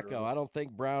Flacco. I don't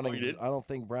think Browning's. I don't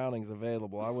think Browning's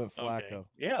available. I went Flacco. Okay.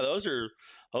 Yeah, those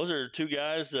are two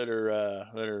guys that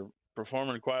are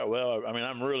performing quite well. I mean,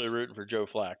 I'm really rooting for Joe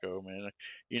Flacco, man.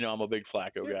 I'm a big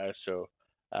Flacco guy, so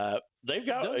they've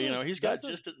got he's got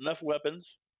just enough weapons.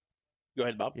 Go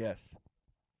ahead, Bob. Yes.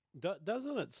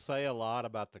 Doesn't it say a lot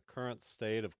about the current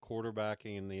state of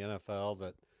quarterbacking in the NFL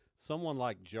that someone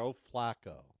like Joe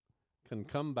Flacco can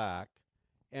come back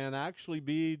and actually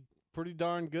be pretty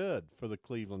darn good for the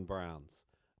Cleveland Browns?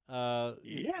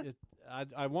 Yeah.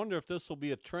 I wonder if this will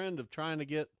be a trend of trying to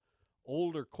get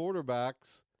older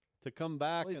quarterbacks to come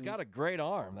back. Well, he's got a great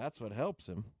arm. That's what helps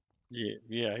him.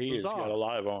 Yeah, he has got a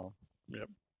live arm. Yep.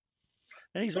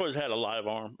 and he's always had a live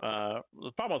arm.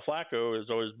 The problem with Flacco has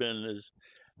always been his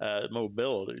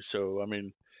mobility. So, I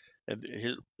mean, at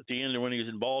the end of when he was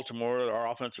in Baltimore,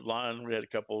 our offensive line, we had a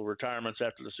couple of retirements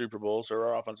after the Super Bowl, so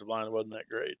our offensive line wasn't that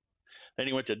great. Then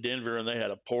he went to Denver, and they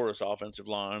had a porous offensive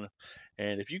line.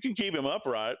 And if you can keep him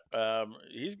upright,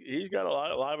 he's got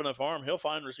a live enough arm. He'll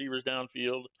find receivers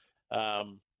downfield.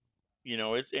 And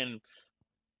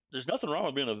there's nothing wrong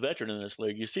with being a veteran in this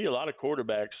league. You see a lot of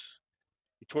quarterbacks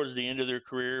towards the end of their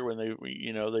career when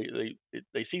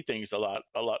they see things a lot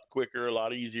quicker, a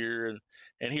lot easier,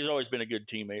 and he's always been a good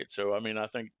teammate. So I mean, I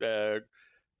think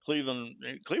Cleveland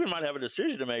might have a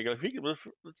decision to make. Let's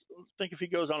think if he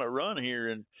goes on a run here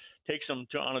and takes them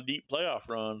on a deep playoff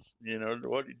run,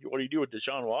 what do you do with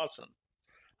Deshaun Watson?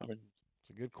 I mean, it's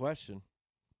a good question.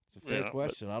 It's a fair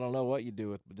question. I don't know what you do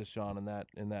with Deshaun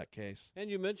in that case. And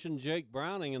you mentioned Jake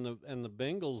Browning, and the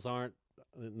Bengals aren't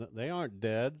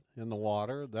dead in the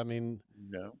water. I mean,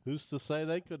 no. Who's to say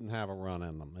they couldn't have a run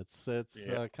in them? It's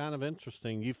kind of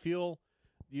interesting. You feel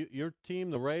your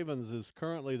team, the Ravens, is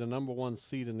currently the number 1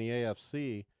 seed in the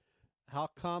AFC. How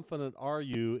confident are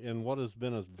you in what has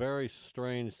been a very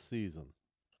strange season?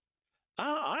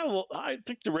 I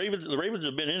think the Ravens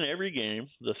have been in every game.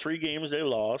 The 3 games they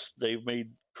lost, they've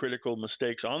made critical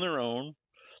mistakes on their own.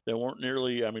 They weren't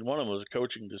nearly. I mean, one of them was a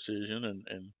coaching decision,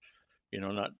 and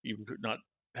not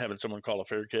having someone call a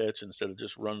fair catch instead of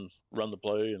just run the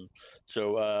play. And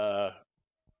so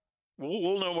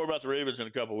we'll know more about the Ravens in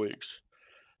a couple of weeks.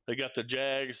 They got the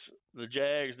Jags,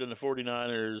 then the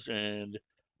 49ers, and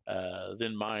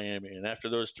then Miami. And after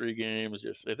those 3 games,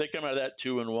 if they come out of that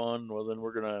 2-1, well, then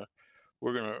we're gonna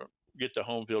get the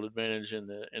home field advantage in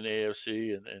the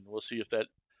AFC, and we'll see if that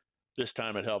this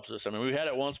time it helps us. I mean, we had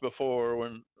it once before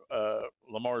when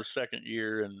Lamar's second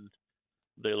year, and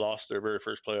they lost their very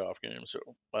first playoff game. So,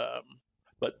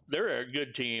 but they're a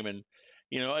good team, and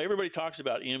everybody talks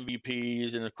about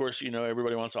MVPs, and of course,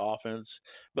 everybody wants offense.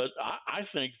 But I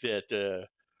think that the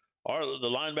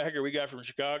linebacker we got from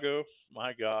Chicago,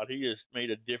 my God, he has made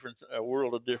a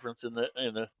world of difference in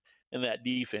that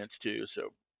defense too.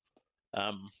 So,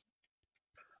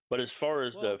 but as far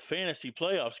as the fantasy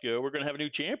playoffs go, we're going to have a new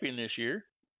champion this year.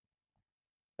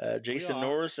 Jason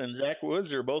Norris and Zach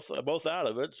Woods are both out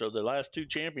of it, so the last 2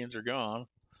 champions are gone.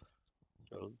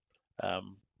 So,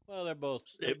 well, they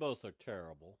both are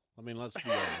terrible. I mean, let's be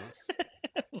honest.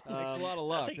 Takes a lot of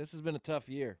luck. This has been a tough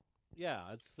year.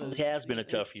 Yeah, it has been a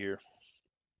tough year.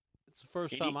 It's the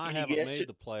first time I haven't made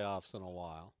the playoffs in a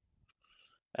while.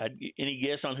 Any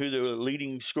guess on who the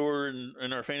leading scorer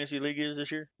in our fantasy league is this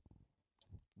year?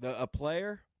 A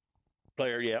player?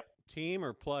 Player, yeah. Team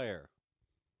or player?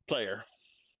 Player.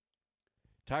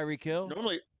 Tyreek Hill?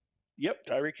 Normally, yep,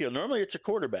 Tyreek Hill. Normally it's a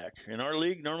quarterback. In our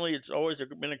league, normally it's always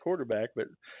been a quarterback, but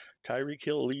Tyreek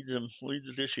Hill leads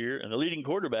it this year. And the leading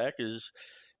quarterback is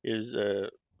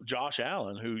Josh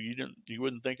Allen, who you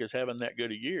wouldn't think is having that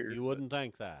good a year. You wouldn't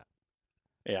think that.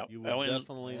 Yeah. You would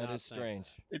definitely not. That is strange.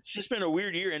 It's just been a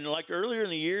weird year. And like earlier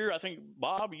in the year, I think,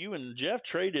 Bob, you and Jeff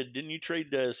didn't you trade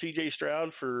C.J.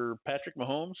 Stroud for Patrick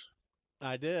Mahomes?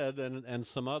 I did, and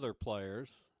some other players.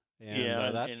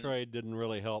 And that trade didn't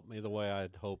really help me the way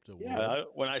I'd hoped it would. Yeah,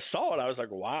 when I saw it, I was like,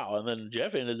 wow. And then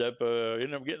Jeff ended up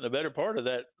getting the better part of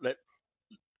that at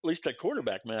least that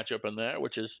quarterback matchup in that,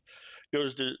 which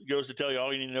goes to tell you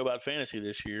all you need to know about fantasy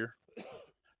this year.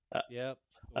 Yep.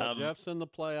 Well, Jeff's in the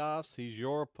playoffs. He's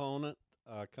your opponent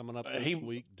coming up this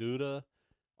week. Duda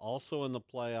also in the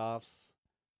playoffs.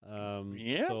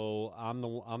 So I'm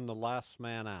the last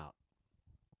man out.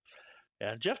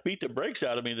 Yeah, Jeff beat the brakes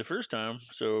out of me the first time,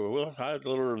 so we'll have a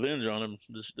little revenge on him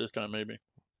this time maybe.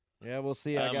 Yeah, we'll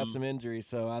see. I got some injuries,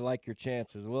 so I like your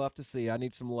chances. We'll have to see. I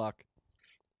need some luck.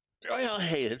 Well,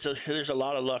 hey, there's a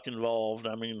lot of luck involved.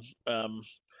 I mean,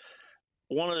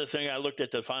 one other thing, I looked at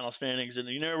the final standings, and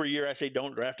every year I say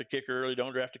don't draft a kicker early,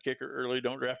 don't draft a kicker early,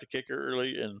 don't draft a kicker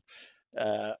early, and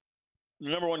the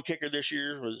number 1 kicker this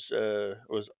year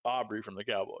was Aubrey from the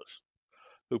Cowboys,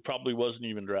 who probably wasn't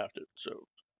even drafted. So.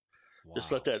 Wow.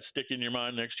 Just let that stick in your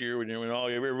mind next year when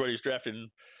everybody's drafting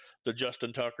the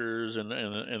Justin Tuckers and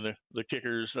the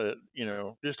kickers.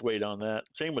 Just wait on that.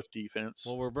 Same with defense.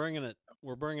 Well, we're bringing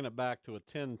it back to a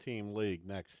 10-team league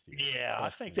next year. Yeah, I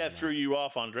think that threw you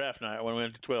off on draft night when we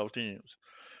went to 12 teams.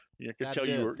 You could tell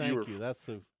you were. Thank you. That's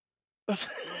the.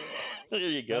 There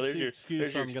you go. That's the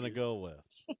excuse I'm going to go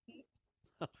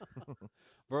with.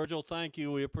 Virgil, thank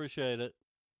you. We appreciate it.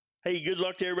 Hey, good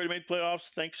luck to everybody make playoffs.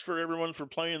 Thanks for everyone for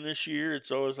playing this year.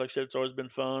 It's always, like I said, it's always been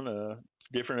fun. It's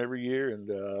different every year, and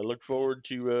I look forward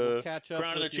to we'll catch up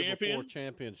crowning with the you champion. Before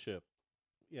championship.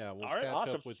 we'll All right, catch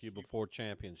awesome. up with you before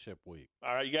championship week.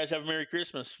 All right, you guys have a Merry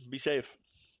Christmas. Be safe.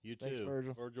 You too. Thanks,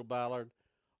 Virgil. Virgil Ballard,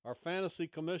 our fantasy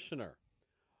commissioner.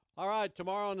 All right,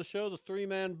 tomorrow on the show, the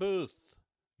three-man booth.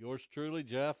 Yours truly,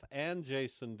 Jeff and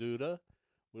Jason Duda.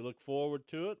 We look forward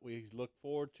to it. We look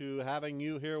forward to having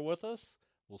you here with us.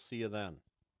 We'll see you then.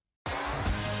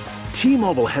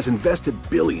 T-Mobile has invested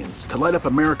billions to light up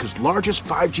America's largest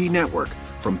 5G network,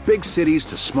 from big cities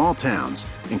to small towns,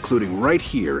 including right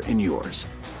here in yours.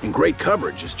 And great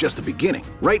coverage is just the beginning.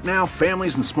 Right now,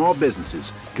 families and small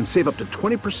businesses can save up to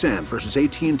 20% versus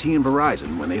AT&T and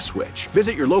Verizon when they switch.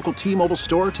 Visit your local T-Mobile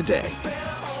store today.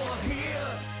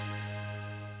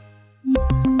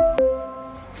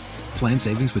 Plan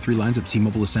savings with 3 lines of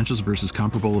T-Mobile Essentials versus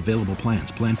comparable available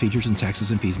plans. Plan features and taxes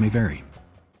and fees may vary.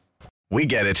 We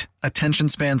get it. Attention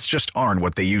spans just aren't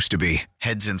what they used to be.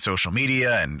 Heads in social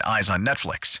media and eyes on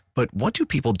Netflix. But what do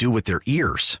people do with their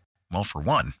ears? Well, for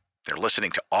one, they're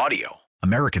listening to audio.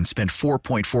 Americans spend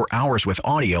 4.4 hours with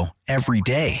audio every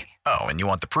day. Oh, and you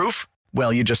want the proof?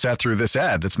 Well, you just sat through this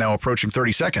ad that's now approaching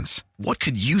 30 seconds. What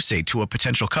could you say to a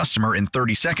potential customer in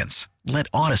 30 seconds? Let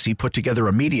Odyssey put together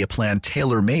a media plan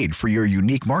tailor-made for your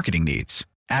unique marketing needs.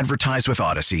 Advertise with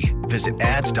Odyssey. Visit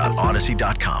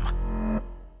ads.odyssey.com.